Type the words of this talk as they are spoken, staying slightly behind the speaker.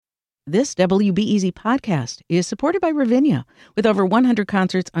This WBEZ podcast is supported by Ravinia, with over 100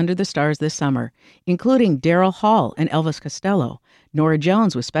 concerts under the stars this summer, including Daryl Hall and Elvis Costello, Norah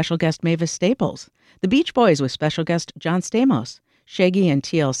Jones with special guest Mavis Staples, The Beach Boys with special guest John Stamos, Shaggy and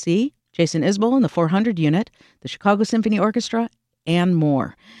TLC, Jason Isbell and the 400 Unit, the Chicago Symphony Orchestra, and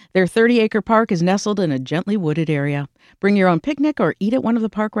more. Their 30-acre park is nestled in a gently wooded area. Bring your own picnic or eat at one of the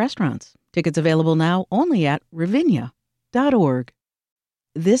park restaurants. Tickets available now only at ravinia.org.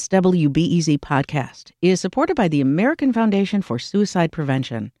 This WBEZ podcast is supported by the American Foundation for Suicide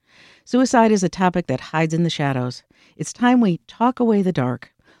Prevention. Suicide is a topic that hides in the shadows. It's time we talk away the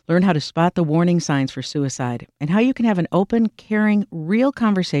dark, learn how to spot the warning signs for suicide, and how you can have an open, caring, real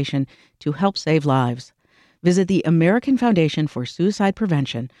conversation to help save lives. Visit the American Foundation for Suicide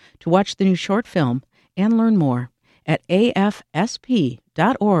Prevention to watch the new short film and learn more at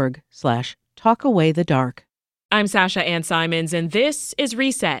afsp.org/talkawaythedark. I'm Sasha Ann Simons, and this is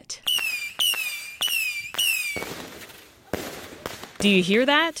Reset. Do you hear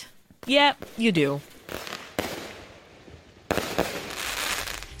that? Yep, you do.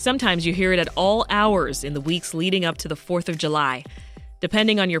 Sometimes you hear it at all hours in the weeks leading up to the 4th of July.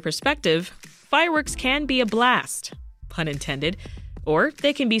 Depending on your perspective, fireworks can be a blast, pun intended, or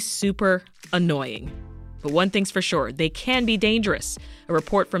they can be super annoying. But one thing's for sure, they can be dangerous. A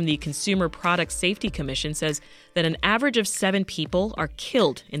report from the Consumer Product Safety Commission says that an average of 7 people are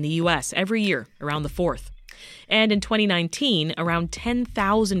killed in the U.S. every year around the 4th. And in 2019, around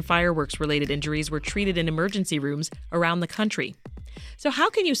 10,000 fireworks-related injuries were treated in emergency rooms around the country. So how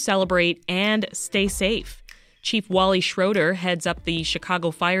can you celebrate and stay safe? Chief Wally Schroeder heads up the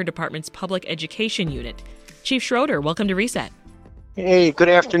Chicago Fire Department's Public Education Unit. Chief Schroeder, welcome to Reset. Hey, good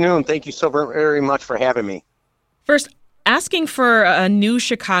afternoon. Thank you so very much for having me. First, asking for a new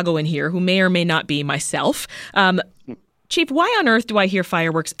Chicagoan here who may or may not be myself. Chief, why on earth do I hear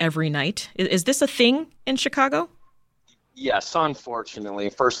fireworks every night? Is this a thing in Chicago? Yes, unfortunately.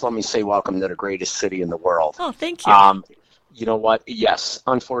 First, let me say welcome to the greatest city in the world. Oh, thank you. You know what? Yes,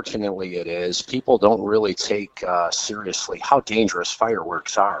 unfortunately it is. People don't really take seriously how dangerous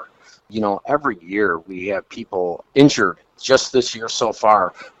fireworks are. You know, every year we have people injured. Just this year so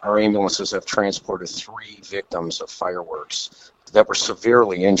far, our ambulances have transported 3 victims of fireworks that were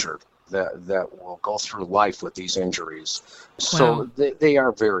severely injured, that will go through life with these injuries. So they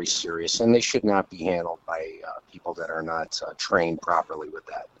are very serious, and they should not be handled by people that are not trained properly with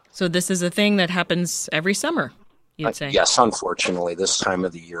that. So this is a thing that happens every summer, you'd say? Yes, unfortunately, this time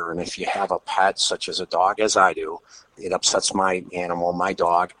of the year. And if you have a pet, such as a dog, as I do, it upsets my animal, my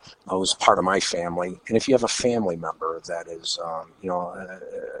dog, who's part of my family. And if you have a family member that is,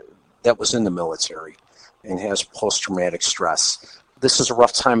 that was in the military and has post-traumatic stress, this is a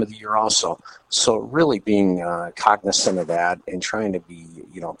rough time of the year also. So really being cognizant of that and trying to be,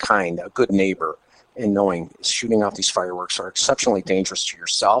 kind, a good neighbor, and knowing shooting out these fireworks are exceptionally dangerous to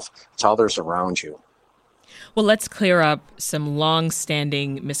yourself, to others around you. Well, let's clear up some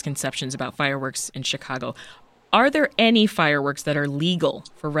long-standing misconceptions about fireworks in Chicago. Are there any fireworks that are legal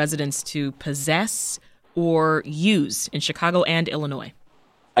for residents to possess or use in Chicago and Illinois?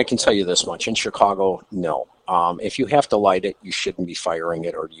 I can tell you this much. In Chicago, no. If you have to light it, you shouldn't be firing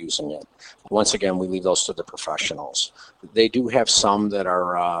it or using it. Once again, we leave those to the professionals. They do have some that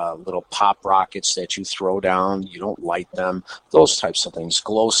are little pop rockets that you throw down. You don't light them. Those types of things.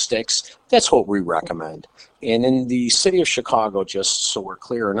 Glow sticks, that's what we recommend. And in the city of Chicago, just so we're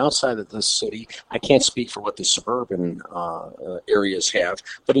clear, and outside of the city, I can't speak for what the suburban areas have,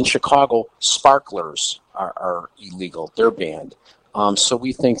 but in Chicago, sparklers are illegal. They're banned. So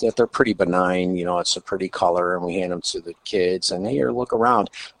we think that they're pretty benign. It's a pretty color, and we hand them to the kids. And here, look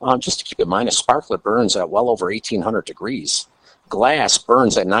around. Just to keep in mind, a sparkler burns at well over 1,800 degrees. Glass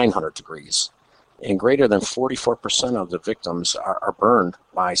burns at 900 degrees. And greater than 44% of the victims are burned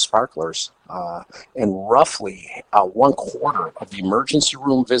by sparklers. And roughly 1/4 of the emergency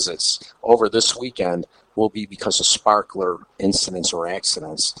room visits over this weekend will be because of sparkler incidents or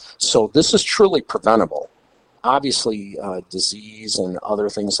accidents. So this is truly preventable. Obviously, disease and other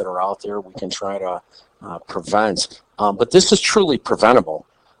things that are out there we can try to prevent. But this is truly preventable.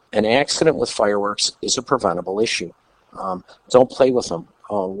 An accident with fireworks is a preventable issue. Don't play with them.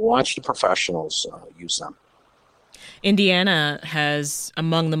 Watch the professionals use them. Indiana has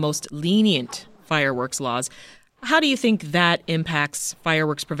among the most lenient fireworks laws. How do you think that impacts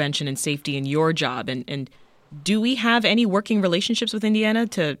fireworks prevention and safety in your job? And do we have any working relationships with Indiana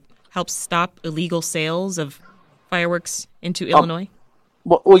to help stop illegal sales of fireworks into Illinois?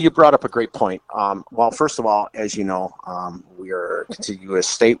 Well, you brought up a great point. Well, first of all, as you know, we are a contiguous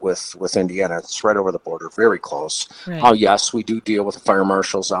state with Indiana. It's right over the border, very close. Right. Yes, we do deal with the fire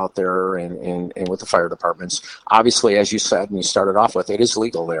marshals out there and with the fire departments. Obviously, as you said, and you started off with, it is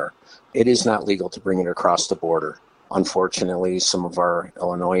legal there. It is not legal to bring it across the border. Unfortunately, some of our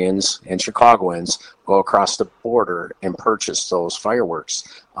Illinoisans and Chicagoans go across the border and purchase those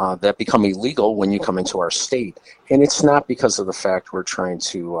fireworks that become illegal when you come into our state. And it's not because of the fact we're trying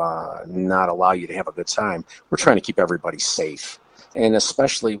to not allow you to have a good time. We're trying to keep everybody safe. And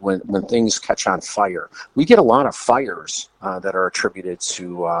especially when things catch on fire. We get a lot of fires that are attributed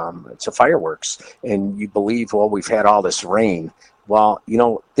to fireworks. And you believe, well, we've had all this rain. Well,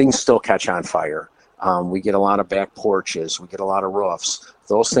 things still catch on fire. We get a lot of back porches. We get a lot of roofs.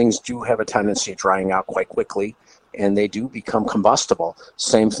 Those things do have a tendency of drying out quite quickly, and they do become combustible.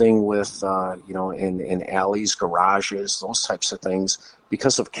 Same thing with, in alleys, garages, those types of things,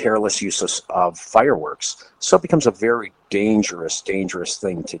 because of careless use of fireworks. So it becomes a very dangerous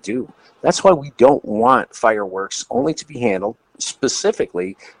thing to do. That's why we don't want fireworks only to be handled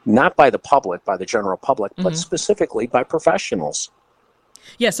specifically, not by the public, by the general public, but specifically by professionals.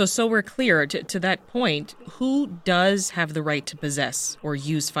 Yeah, so we're clear. To that point, who does have the right to possess or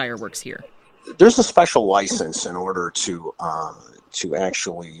use fireworks here? There's a special license in order to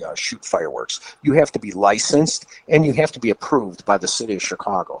actually shoot fireworks. You have to be licensed and you have to be approved by the city of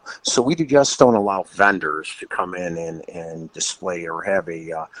Chicago. So we just don't allow vendors to come in and display or have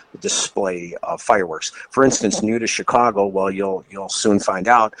a display of fireworks. For instance, new to Chicago, well, you'll soon find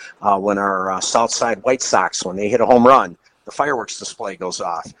out when our Southside White Sox, when they hit a home run, the fireworks display goes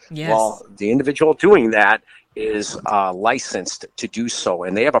off. Yes. Well, the individual doing that is licensed to do so,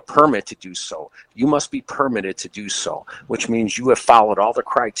 and they have a permit to do so. You must be permitted to do so, which means you have followed all the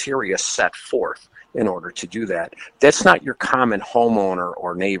criteria set forth in order to do that. That's not your common homeowner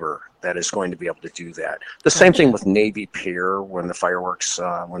or neighbor that is going to be able to do that. The same thing with Navy Pier when the fireworks,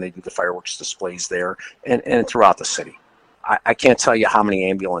 when they do the fireworks displays there, and throughout the city. I can't tell you how many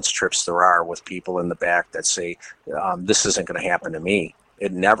ambulance trips there are with people in the back that say, this isn't going to happen to me.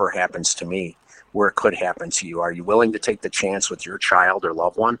 It never happens to me, where it could happen to you. Are you willing to take the chance with your child or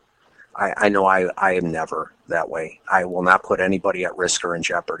loved one? I know I am never that way. I will not put anybody at risk or in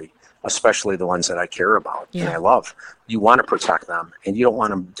jeopardy, especially the ones that I care about and I love. You want to protect them, and you don't want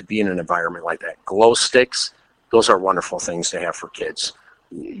them to be in an environment like that. Glow sticks, those are wonderful things to have for kids.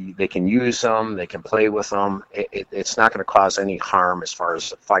 They can use them, they can play with them. It's not going to cause any harm as far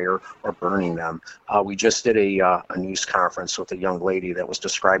as fire or burning them. We just did a news conference with a young lady that was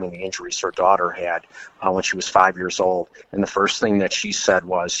describing the injuries her daughter had when she was 5 years old. And the first thing that she said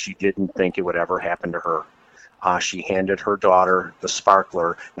was she didn't think it would ever happen to her. She handed her daughter the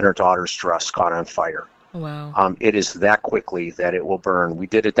sparkler, and her daughter's dress caught on fire. Wow. It is that quickly that it will burn. We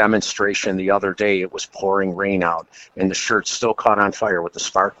did a demonstration the other day. It was pouring rain out, and the shirt still caught on fire with the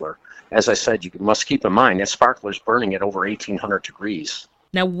sparkler. As I said, you must keep in mind that sparkler is burning at over 1,800 degrees.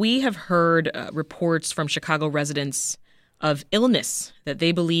 Now, we have heard reports from Chicago residents of illness that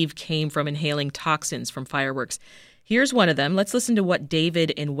they believe came from inhaling toxins from fireworks. Here's one of them. Let's listen to what David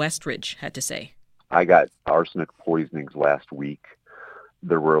in Westridge had to say. I got arsenic poisonings last week.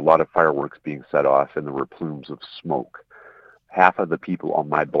 There were a lot of fireworks being set off, and there were plumes of smoke. Half of the people on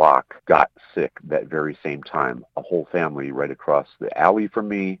my block got sick that very same time. A whole family right across the alley from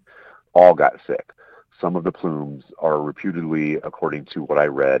me all got sick. Some of the plumes are reputedly, according to what I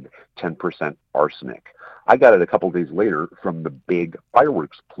read, 10% arsenic. I got it a couple days later from the big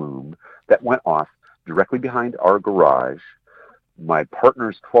fireworks plume that went off directly behind our garage. My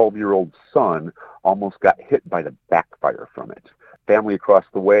partner's 12-year-old son almost got hit by the backfire from it. Family across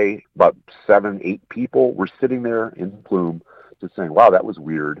the way, about 7, 8 people were sitting there in plume just saying, wow, that was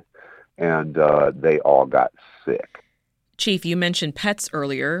weird. And they all got sick. Chief, you mentioned pets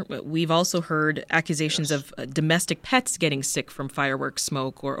earlier. We've also heard accusations of domestic pets getting sick from fireworks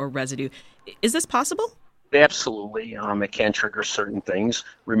smoke or residue. Is this possible? Absolutely. It can trigger certain things.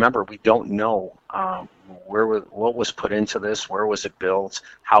 Remember, we don't know what was put into this, where was it built,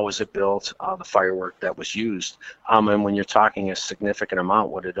 how was it built, the firework that was used. And when you're talking a significant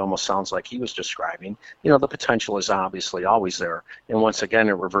amount, what it almost sounds like he was describing, the potential is obviously always there. And once again,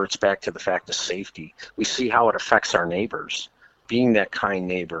 it reverts back to the fact of safety. We see how it affects our neighbors. Being that kind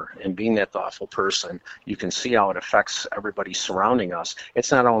neighbor and being that thoughtful person, you can see how it affects everybody surrounding us. It's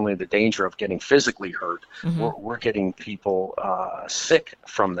not only the danger of getting physically hurt, we're getting people sick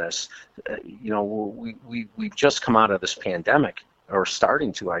from this. We've just come out of this pandemic, or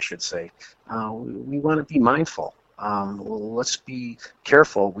starting to, I should say. We want to be mindful let's be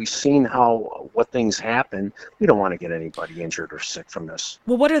careful. We've seen what things happen. We don't want to get anybody injured or sick from this.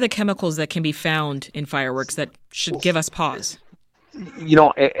 Well, what are the chemicals that can be found in fireworks that should give us pause?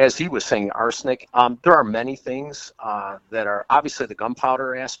 As he was saying, arsenic, there are many things that are obviously the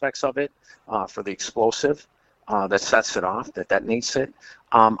gunpowder aspects of it for the explosive that sets it off, that detonates it,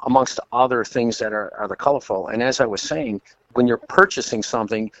 amongst other things that are the colorful. And as I was saying, when you're purchasing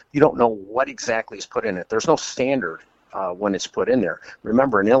something, you don't know what exactly is put in it. There's no standard when it's put in there.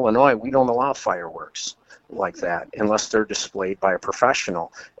 Remember, in Illinois, we don't allow fireworks like that unless they're displayed by a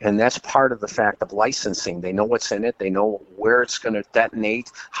professional. And that's part of the fact of licensing. They know what's in it. They know where it's going to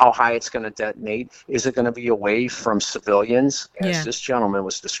detonate, how high it's going to detonate. Is it going to be away from civilians? As this gentleman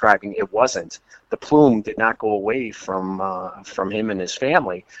was describing, it wasn't. The plume did not go away from him and his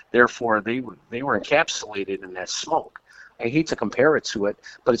family. Therefore, they were encapsulated in that smoke. I hate to compare it to it,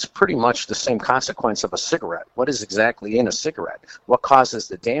 but it's pretty much the same consequence of a cigarette. What is exactly in a cigarette? What causes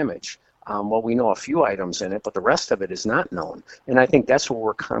the damage? Well, we know a few items in it, but the rest of it is not known. And I think that's where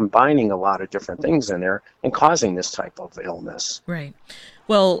we're combining a lot of different things in there and causing this type of illness. Right.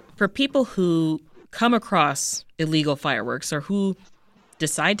 Well, for people who come across illegal fireworks or who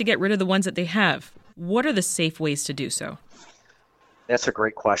decide to get rid of the ones that they have, what are the safe ways to do so? That's a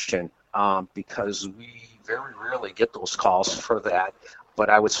great question, because we very rarely get those calls for that. But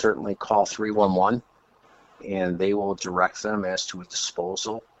I would certainly call 311, and they will direct them as to a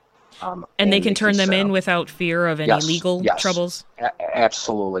disposal. And they can turn them in without fear of any legal troubles?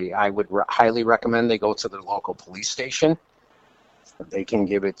 Absolutely. I would highly recommend they go to their local police station. They can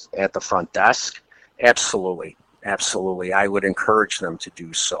give it at the front desk. Absolutely. Absolutely. I would encourage them to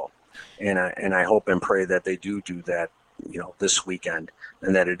do so. And I hope and pray that they do that, this weekend,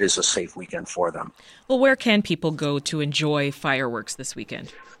 and that it is a safe weekend for them. Well, where can people go to enjoy fireworks this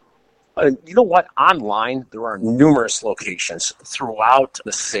weekend? You know what? Online, there are numerous locations throughout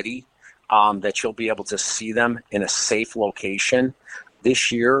the city that you'll be able to see them in a safe location.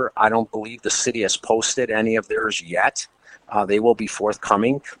 This year, I don't believe the city has posted any of theirs yet. They will be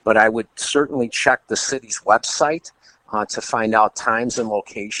forthcoming, but I would certainly check the city's website to find out times and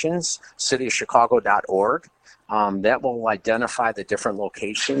locations, cityofchicago.org. That will identify the different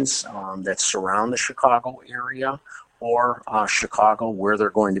locations that surround the Chicago area or Chicago, where they're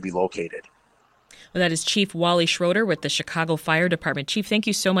going to be located. Well, that is Chief Wally Schroeder with the Chicago Fire Department. Chief, thank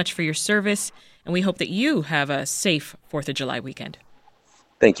you so much for your service, and we hope that you have a safe 4th of July weekend.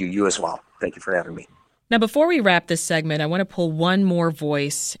 Thank you. You as well. Thank you for having me. Now, before we wrap this segment, I want to pull one more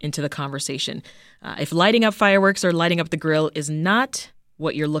voice into the conversation. If lighting up fireworks or lighting up the grill is not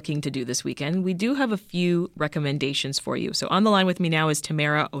what you're looking to do this weekend, we do have a few recommendations for you. So on the line with me now is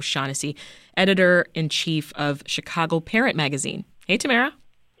Tamara O'Shaughnessy, editor-in-chief of Chicago Parent Magazine. Hey, Tamara.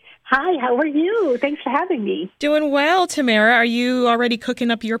 Hi, how are you? Thanks for having me. Doing well, Tamara. Are you already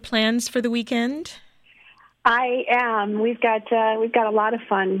cooking up your plans for the weekend? I am. We've got a lot of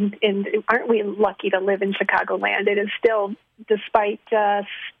fun, and aren't we lucky to live in Chicagoland? It is still, despite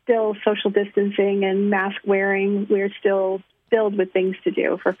still social distancing and mask wearing, we're still filled with things to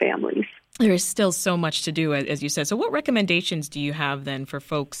do for families. There is still so much to do, as you said. So what recommendations do you have then for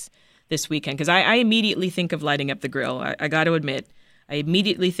folks this weekend? Because I immediately think of lighting up the grill. I got to admit, I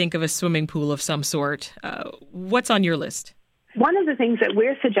immediately think of a swimming pool of some sort. What's on your list? One of the things that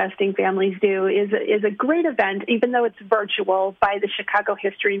we're suggesting families do is a great event, even though it's virtual, by the Chicago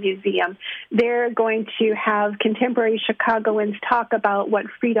History Museum. They're going to have contemporary Chicagoans talk about what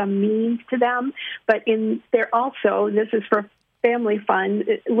freedom means to them, but they're also, this is for family fun,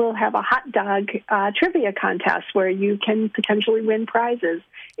 we'll have a hot dog trivia contest where you can potentially win prizes.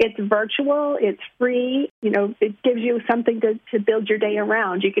 It's virtual, it's free, it gives you something to build your day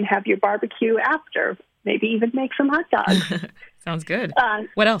around. You can have your barbecue after, maybe even make some hot dogs. Sounds good.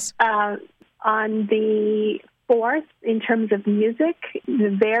 What else? On the 4th, in terms of music,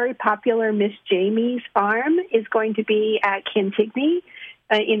 the very popular Miss Jamie's Farm is going to be at Cantigny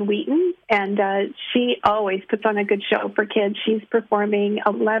in Wheaton, and she always puts on a good show for kids. She's performing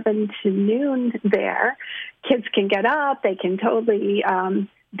 11 to noon there. Kids can get up. They can totally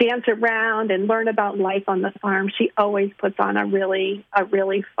dance around and learn about life on the farm. She always puts on a really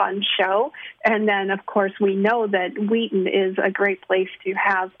fun show. And then, of course, we know that Wheaton is a great place to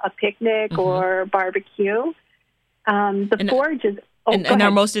have a picnic or barbecue. The Forge is... And are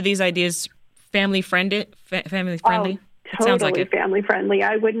most of these ideas family friendly? Oh, totally like family friendly.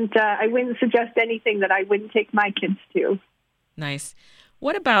 I wouldn't suggest anything that I wouldn't take my kids to. Nice.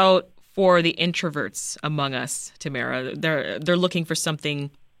 What about for the introverts among us, Tamara? They're looking for something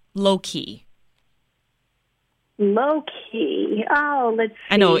low-key. Low-key? Oh, let's see.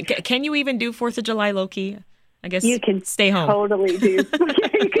 I know. Can you even do 4th of July low-key? I guess you can stay home. Totally do.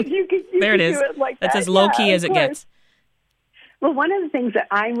 you there it is. Do it like That's that. as low key as it gets. Well, one of the things that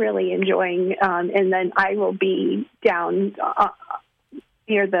I'm really enjoying, and then I will be down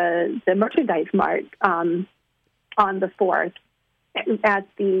near the Merchandise Mart on the 4th at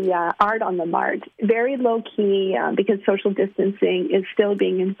the Art on the Mart. Very low key because social distancing is still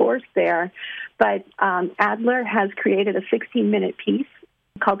being enforced there. But Adler has created a 16-minute piece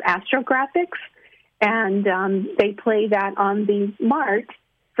called Astrographics, and they play that on the Mart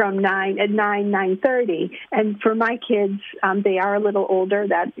from 9:30. And for my kids, they are a little older.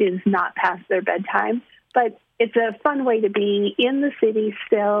 That is not past their bedtime. But it's a fun way to be in the city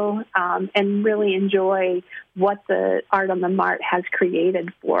still and really enjoy what the Art on the Mart has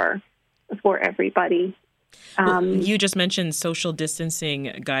created for everybody. You just mentioned social distancing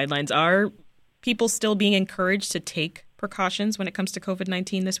guidelines. Are people still being encouraged to take precautions when it comes to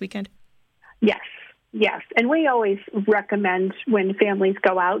COVID-19 this weekend? Yes. And we always recommend when families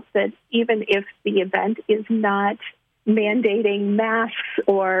go out that even if the event is not mandating masks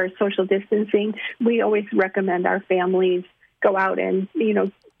or social distancing, we always recommend our families go out and,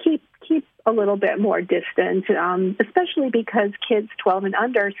 keep a little bit more distance, especially because kids 12 and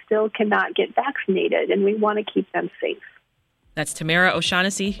under still cannot get vaccinated, and we want to keep them safe. That's Tamara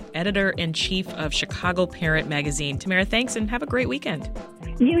O'Shaughnessy, editor-in-chief of Chicago Parent Magazine. Tamara, thanks, and have a great weekend.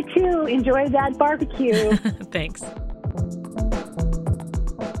 You too. Enjoy that barbecue. Thanks.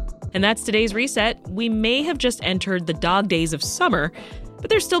 And that's today's Reset. We may have just entered the dog days of summer, but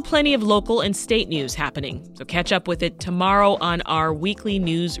there's still plenty of local and state news happening. So catch up with it tomorrow on our weekly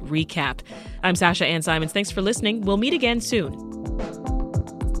news recap. I'm Sasha Ann Simons. Thanks for listening. We'll meet again soon.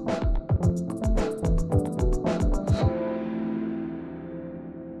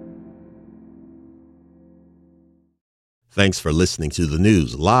 Thanks for listening to the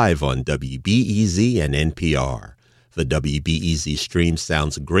news live on WBEZ and NPR. The WBEZ stream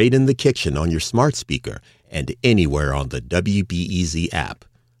sounds great in the kitchen on your smart speaker and anywhere on the WBEZ app.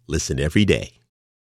 Listen every day.